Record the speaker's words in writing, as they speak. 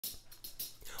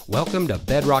Welcome to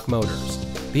Bedrock Motors,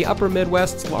 the Upper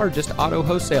Midwest's largest auto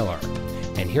wholesaler.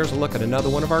 And here's a look at another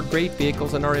one of our great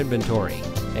vehicles in our inventory,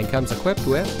 and comes equipped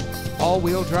with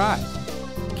all-wheel drive,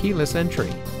 keyless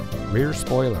entry, rear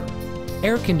spoiler,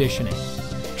 air conditioning,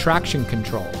 traction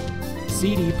control,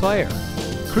 CD player,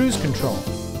 cruise control,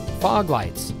 fog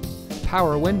lights,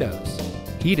 power windows,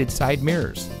 heated side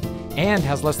mirrors, and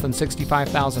has less than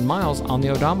 65,000 miles on the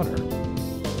odometer.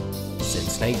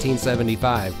 Since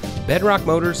 1975, Bedrock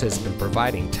Motors has been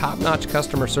providing top-notch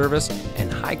customer service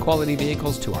and high-quality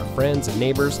vehicles to our friends and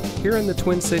neighbors here in the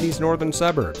Twin Cities northern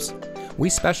suburbs. We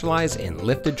specialize in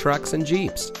lifted trucks and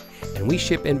Jeeps, and we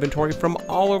ship inventory from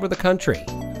all over the country.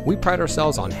 We pride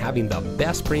ourselves on having the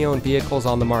best pre-owned vehicles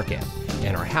on the market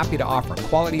and are happy to offer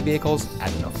quality vehicles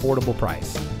at an affordable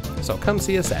price. So come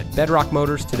see us at Bedrock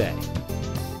Motors today.